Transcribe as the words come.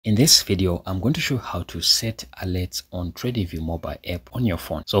In this video, I'm going to show you how to set alerts on Tradingview mobile app on your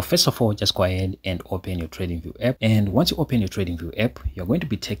phone. So first of all, just go ahead and open your Tradingview app. And once you open your Tradingview app, you're going to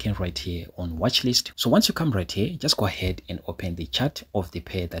be taken right here on watch list. So once you come right here, just go ahead and open the chart of the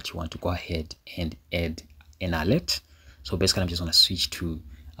pair that you want to go ahead and add an alert. So basically, I'm just going to switch to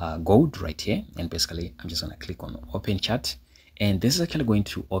gold right here. And basically, I'm just going to click on open chart. And this is actually going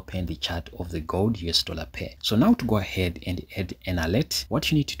to open the chart of the gold US dollar pair. So now to go ahead and add an alert,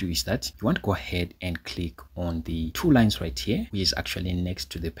 what you need to do is that you want to go ahead and click on the two lines right here, which is actually next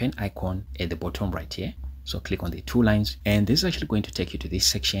to the pen icon at the bottom right here. So click on the two lines, and this is actually going to take you to this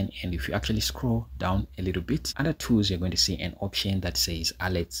section. And if you actually scroll down a little bit, under tools, you're going to see an option that says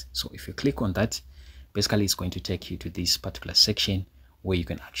alerts. So if you click on that, basically it's going to take you to this particular section where you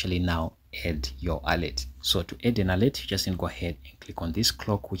can actually now add your alert. So to add an alert, you just need to go ahead and click on this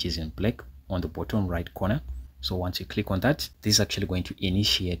clock, which is in black on the bottom right corner. So once you click on that, this is actually going to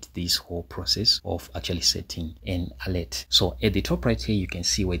initiate this whole process of actually setting an alert. So at the top right here, you can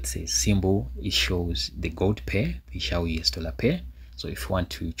see where it says symbol. It shows the gold pair, the US dollar pair. So if you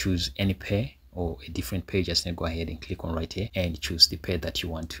want to choose any pair or a different pair, just need to go ahead and click on right here and choose the pair that you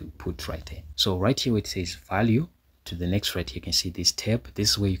want to put right here. So right here where it says value, to the next right here, you can see this tab.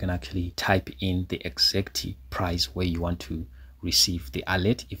 This is where you can actually type in the exact price where you want to receive the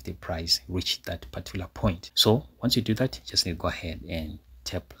alert if the price reached that particular point. So once you do that, you just need to go ahead and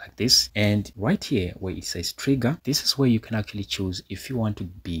tap like this. And right here where it says trigger, this is where you can actually choose if you want to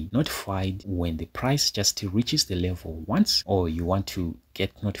be notified when the price just reaches the level once, or you want to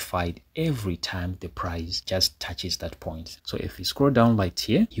get notified every time the price just touches that point. So if you scroll down right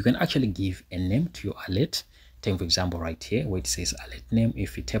here, you can actually give a name to your alert. Take for example right here where it says alert name.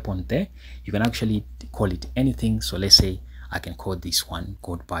 If you tap on there, you can actually call it anything. So let's say I can call this one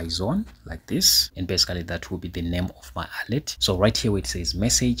gold buy zone like this, and basically that will be the name of my alert. So right here where it says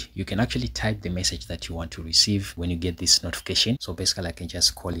message, you can actually type the message that you want to receive when you get this notification. So basically I can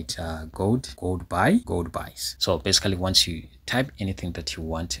just call it gold buys. So basically once you type anything that you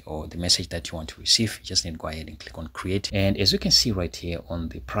want or the message that you want to receive, you just need to go ahead and click on create. And as you can see right here on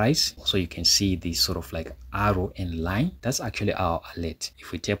the price, so you can see this sort of like arrow and line. That's actually our alert.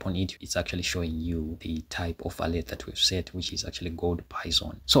 If we tap on it, it's actually showing you the type of alert that we've set, which is actually gold buy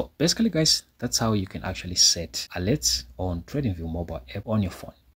zone. So basically guys, that's how you can actually set alerts on Tradingview mobile app on your phone.